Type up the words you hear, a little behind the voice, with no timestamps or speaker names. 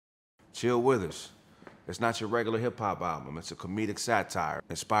ChillWithers. It's not your regular hip-hop album. It's a comedic satire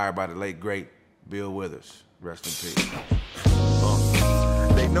inspired by the late, great Bill Withers. Rest in peace.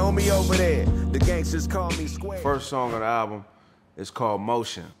 They know me over there. The gangsters call me Square. First song of the album is called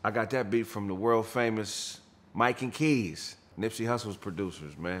Motion. I got that beat from the world-famous Mike and Keys, Nipsey Hussle's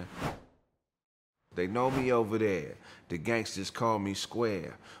producers, man. They know me over there. The gangsters call me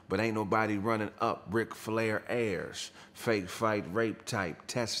Square, but ain't nobody running up Ric Flair airs. Fake fight, rape type,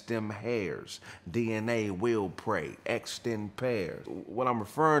 test them hairs. DNA will pray, extend pairs. What I'm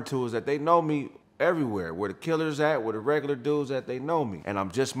referring to is that they know me everywhere. Where the killers at, where the regular dudes at, they know me. And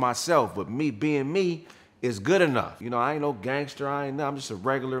I'm just myself, but me being me is good enough. You know, I ain't no gangster, I'm just a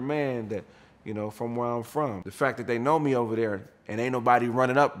regular man that, you know, from where I'm from. The fact that they know me over there and ain't nobody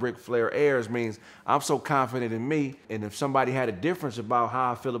running up Ric Flair airs means I'm so confident in me, and if somebody had a difference about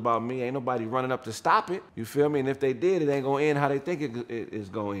how I feel about me, ain't nobody running up to stop it. You feel me? And if they did, it ain't gonna end how they think it is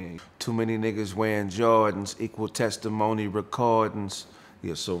gonna end. Too many niggas wearing Jordans, equal testimony recordings.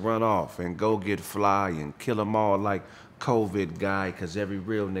 Yeah, so run off and go get fly and kill them all like COVID guy, cause every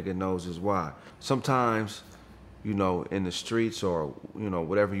real nigga knows is why. Sometimes, you know, in the streets or, you know,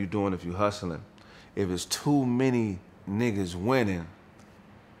 whatever you're doing, if you're hustling, if it's too many niggas winning,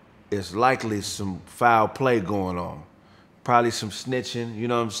 it's likely some foul play going on. Probably some snitching, you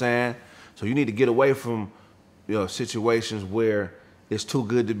know what I'm saying? So you need to get away from, you know, situations where it's too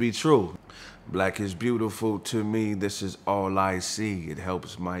good to be true. Black is beautiful to me, this is all I see. It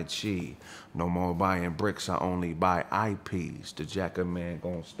helps my chi. No more buying bricks, I only buy IPs. The jacker man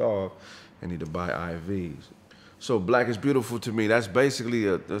gon' starve and need to buy IVs. So black is beautiful to me. That's basically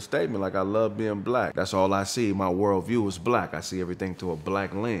a statement, like I love being black. That's all I see. My worldview is black. I see everything through a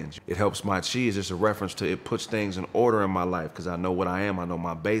black lens. It helps my chi is just a reference to it puts things in order in my life because I know what I am, I know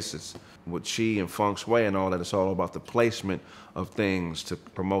my basis. With chi and feng shui and all that, it's all about the placement of things to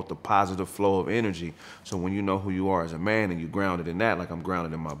promote the positive flow of energy. So when you know who you are as a man and you're grounded in that, like I'm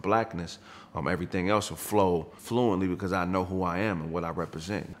grounded in my blackness, everything else will flow fluently because I know who I am and what I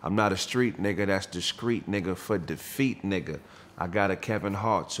represent. I'm not a street nigga, that's discreet nigga for defeat nigga. I got a Kevin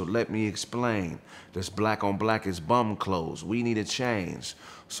Hart, so let me explain. This black on black is bum clothes. We need a change.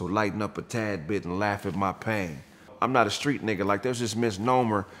 So lighten up a tad bit and laugh at my pain. I'm not a street nigga. Like there's this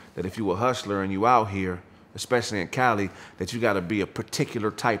misnomer that if you a hustler and you out here, especially in Cali, that you gotta be a particular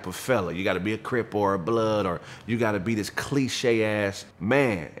type of fella. You gotta be a Crip or a Blood, or you gotta be this cliche ass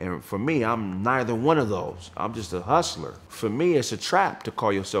man. And for me, I'm neither one of those. I'm just a hustler. For me, it's a trap to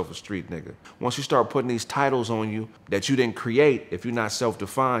call yourself a street nigga. Once you start putting these titles on you that you didn't create, if you're not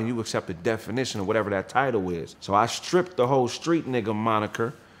self-defined, you accept the definition of whatever that title is. So I stripped the whole street nigga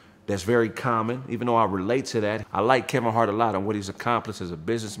moniker. That's very common, even though I relate to that. I like Kevin Hart a lot and what he's accomplished as a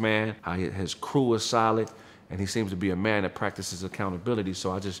businessman. His crew is solid, and he seems to be a man that practices accountability,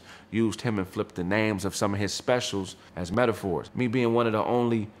 so I just used him and flipped the names of some of his specials as metaphors. Me being one of the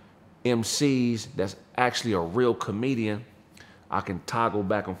only MCs that's actually a real comedian, I can toggle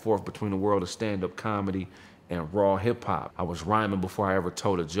back and forth between the world of stand-up comedy and raw hip-hop. I was rhyming before I ever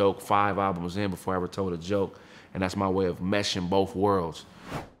told a joke, 5 albums in before I ever told a joke, and that's my way of meshing both worlds.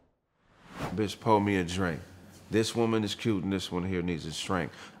 Bitch, pour me a drink. This woman is cute and this one here needs a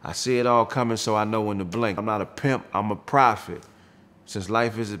strength. I see it all coming, so I know when to blink. I'm not a pimp, I'm a prophet. Since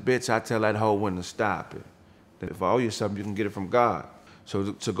life is a bitch, I tell that hoe when to stop it. That if I owe you something, you can get it from God.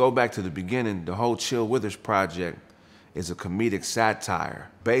 So to go back to the beginning, the whole ChillWithers project is a comedic satire.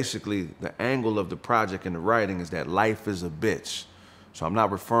 Basically, the angle of the project and the writing is that life is a bitch. So I'm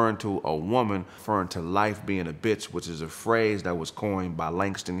not referring to a woman, referring to life being a bitch, which is a phrase that was coined by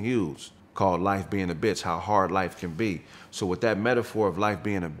Langston Hughes, called life being a bitch, how hard life can be. So with that metaphor of life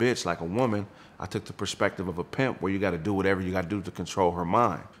being a bitch, like a woman, I took the perspective of a pimp where you gotta do whatever you gotta do to control her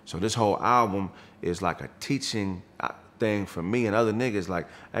mind. So this whole album is like a teaching thing for me and other niggas, like,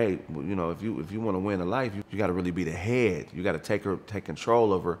 hey, you know, if you wanna win a life, you gotta really be the head. You gotta take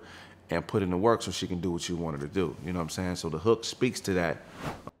control of her and put in the work so she can do what you want her to do. You know what I'm saying? So the hook speaks to that.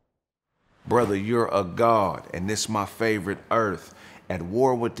 Brother, you're a god, and this my favorite earth. At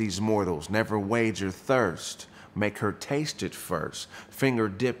war with these mortals, never wager thirst. Make her taste it first. Finger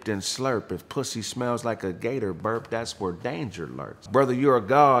dipped and slurp. If pussy smells like a gator burp, that's where danger lurks. Brother, you're a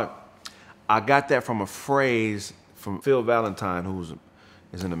god. I got that from a phrase from Phil Valentine, who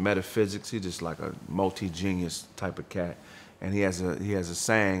is into metaphysics. He's just like a multi-genius type of cat. And he has a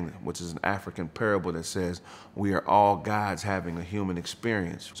saying, which is an African parable that says, we are all gods having a human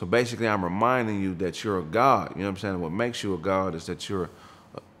experience. So basically I'm reminding you that you're a god, you know what I'm saying? What makes you a god is that you're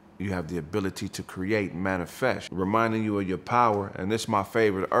You have the ability to create, manifest, reminding you of your power. And this is my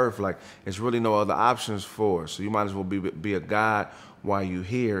favorite earth. Like, there's really no other options for us. So you might as well be a god while you're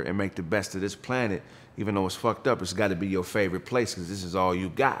here and make the best of this planet. Even though it's fucked up, it's got to be your favorite place because this is all you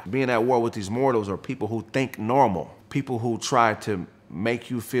got. Being at war with these mortals are people who think normal. People who try to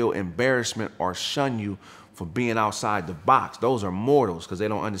make you feel embarrassment or shun you for being outside the box. Those are mortals because they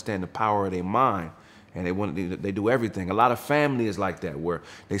don't understand the power of their mind. And they do everything. A lot of family is like that, where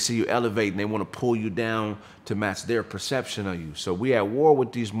they see you elevate and they want to pull you down to match their perception of you. So we at war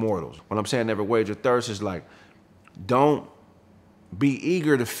with these mortals. When I'm saying never wage your thirst, is like, don't be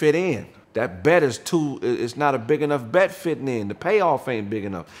eager to fit in. That bet is it's not a big enough bet fitting in. The payoff ain't big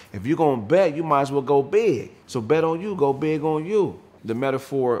enough. If you're gonna bet, you might as well go big. So bet on you, go big on you. The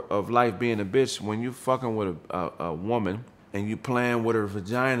metaphor of life being a bitch, when you fucking with a woman and you playing with her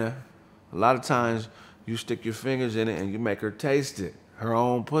vagina, a lot of times you stick your fingers in it and you make her taste it, her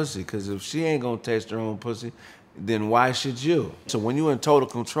own pussy. Because if she ain't gonna taste her own pussy, then why should you? So when you in total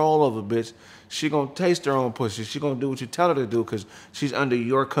control of a bitch, she gonna taste her own pussy. She gonna do what you tell her to do because she's under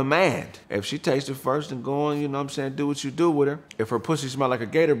your command. If she tastes it first and go on, you know what I'm saying, do what you do with her. If her pussy smell like a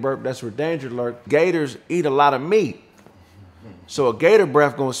gator burp, that's her danger alert. Gators eat a lot of meat. So a gator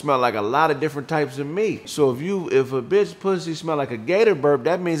breath gonna smell like a lot of different types of meat. So if a bitch pussy smell like a gator burp,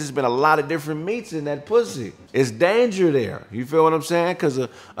 that means it's been a lot of different meats in that pussy. It's danger there. You feel what I'm saying? Because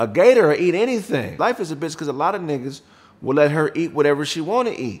a gator will eat anything. Life is a bitch because a lot of niggas will let her eat whatever she want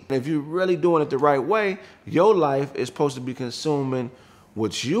to eat. And if you're really doing it the right way, your life is supposed to be consuming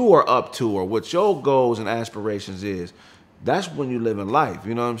what you are up to or what your goals and aspirations is. That's when you live in life,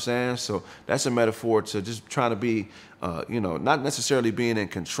 you know what I'm saying? So that's a metaphor to just trying to be, not necessarily being in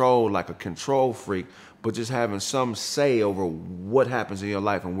control like a control freak, but just having some say over what happens in your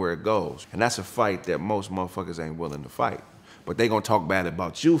life and where it goes. And that's a fight that most motherfuckers ain't willing to fight. But they gonna talk bad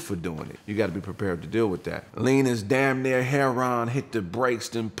about you for doing it. You gotta be prepared to deal with that. Lean is damn near heron, hit the brakes,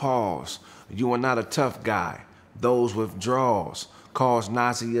 then pause. You are not a tough guy. Those withdrawals cause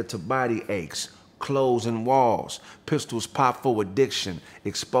nausea to body aches. Clothes and walls, pistols pop for addiction,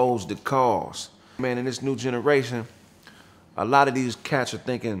 expose the cause. Man, in this new generation, a lot of these cats are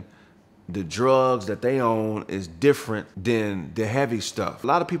thinking the drugs that they own is different than the heavy stuff. A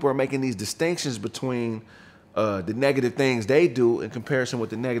lot of people are making these distinctions between the negative things they do in comparison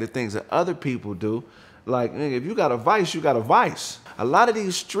with the negative things that other people do. Like, nigga, if you got a vice, you got a vice. A lot of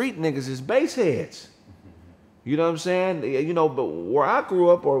these street niggas is base heads. You know what I'm saying? You know, but where I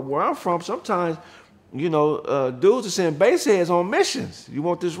grew up or where I'm from, sometimes, dudes are sending base heads on missions. You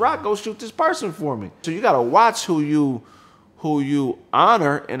want this rock? Go shoot this person for me. So you gotta watch who you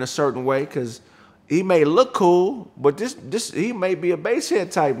honor in a certain way, because he may look cool, but he may be a base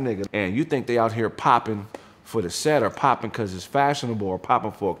head type nigga. And you think they out here popping for the set or popping because it's fashionable or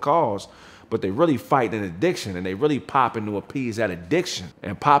popping for a cause, but they really fight an addiction and they really popping to appease that addiction.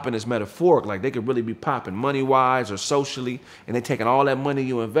 And popping is metaphoric, like they could really be popping money-wise or socially, and they taking all that money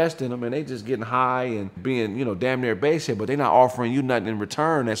you invest in them and they just getting high and being, damn near base head, but they not offering you nothing in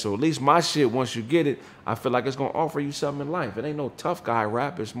return. And so at least my shit, once you get it, I feel like it's gonna offer you something in life. It ain't no tough guy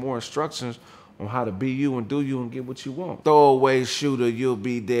rap, it's more instructions on how to be you and do you and get what you want. Throwaway shooter, you'll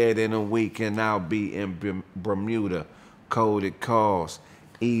be dead in a week and I'll be in Bermuda. Coded calls.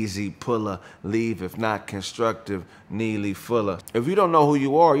 Easy puller, leave if not constructive, nearly fuller. If you don't know who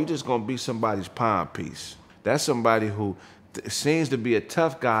you are, you're just gonna be somebody's pawn piece. That's somebody who seems to be a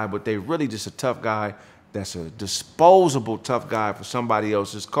tough guy, but they really just a tough guy that's a disposable tough guy for somebody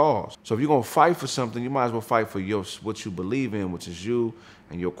else's cause. So if you're gonna fight for something, you might as well fight for what you believe in, which is you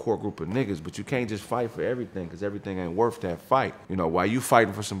and your core group of niggas. But you can't just fight for everything, because everything ain't worth that fight. While you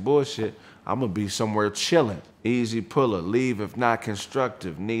fighting for some bullshit, I'm gonna be somewhere chilling. Easy puller, leave if not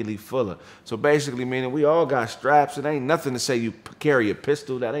constructive, nearly fuller. So basically meaning we all got straps. It ain't nothing to say you carry a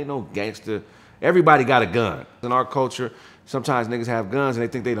pistol. That ain't no gangster. Everybody got a gun. In our culture, sometimes niggas have guns and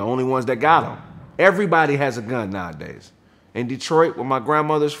they think they the only ones that got them. Everybody has a gun nowadays. In Detroit, where my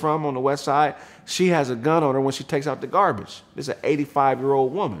grandmother's from on the west side, she has a gun on her when she takes out the garbage. This is an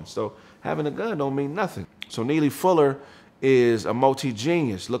 85-year-old woman. So having a gun don't mean nothing. So Neely Fuller is a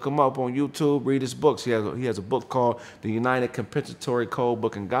multi-genius. Look him up on YouTube, read his books. He has a book called The United Compensatory Code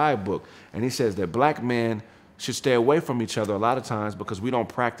Book and Guidebook. And he says that black men should stay away from each other a lot of times because we don't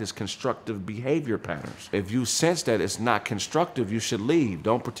practice constructive behavior patterns. If you sense that it's not constructive, you should leave.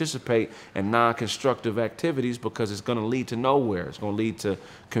 Don't participate in non-constructive activities because it's gonna lead to nowhere. It's gonna lead to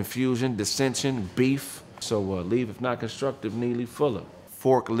confusion, dissension, beef. So leave if not constructive, Neely Fuller.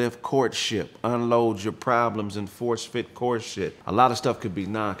 forklift courtship, unload your problems and force fit courtship. A lot of stuff could be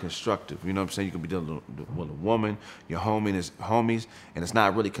non-constructive. You know what I'm saying? You could be dealing with a woman, your homies, and it's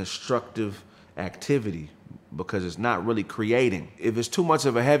not really constructive activity because it's not really creating. If it's too much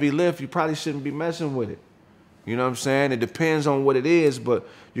of a heavy lift, you probably shouldn't be messing with it. You know what I'm saying? It depends on what it is, but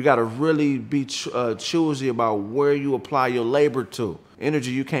you got to really be choosy about where you apply your labor to.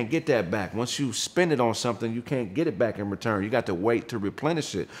 Energy, you can't get that back. Once you spend it on something, you can't get it back in return. You got to wait to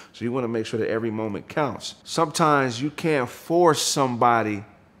replenish it. So you want to make sure that every moment counts. Sometimes you can't force somebody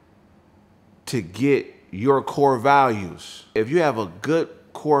to get your core values. If you have a good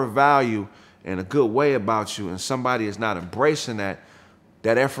core value and a good way about you and somebody is not embracing that,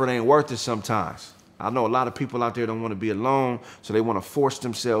 that effort ain't worth it sometimes. I know a lot of people out there don't want to be alone, so they want to force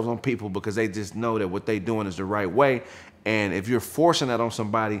themselves on people because they just know that what they're doing is the right way. And if you're forcing that on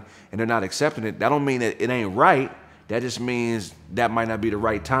somebody and they're not accepting it, that don't mean that it ain't right. That just means that might not be the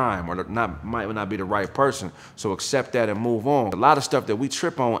right time or might not be the right person. So accept that and move on. A lot of stuff that we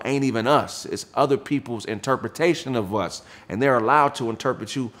trip on ain't even us. It's other people's interpretation of us. And they're allowed to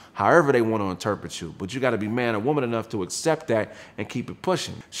interpret you however they want to interpret you. But you got to be man or woman enough to accept that and keep it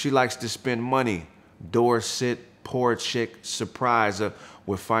pushing. She likes to spend money. Door sit, poor chick, surprise her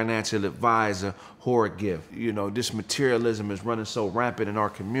with financial advisor, horror gift. You know, this materialism is running so rampant in our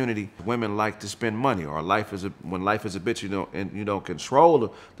community. Women like to spend money, or when life is a bitch, you don't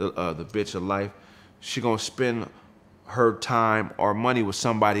control the bitch of life. She gonna spend her time or money with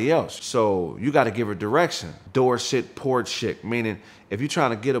somebody else. So you got to give her direction. Door sit, poor chick, meaning if you're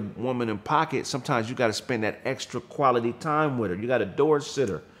trying to get a woman in pocket, sometimes you got to spend that extra quality time with her. You got to door sit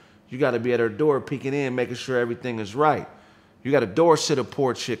her. You got to be at her door peeking in, making sure everything is right. You got to door sit a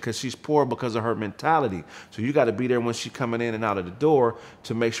poor chick because she's poor because of her mentality. So you got to be there when she's coming in and out of the door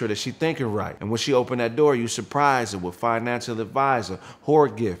to make sure that she's thinking right. And when she open that door, you surprise her with financial advisor, horror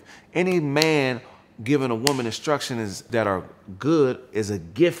gift. Any man giving a woman instructions that are good is a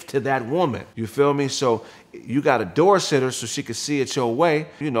gift to that woman. You feel me? So you got a door sitter so she can see it your way,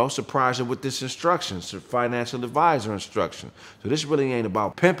 you know, surprise her with this instruction, financial advisor instruction. So this really ain't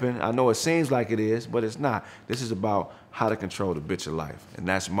about pimping. I know it seems like it is, but it's not. This is about how to control the bitch of life, and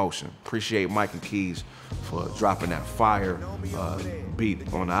that's motion. Appreciate Mike and Keys for dropping that fire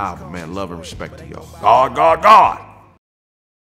beat on the album, man. Love and respect to y'all. God, God, God.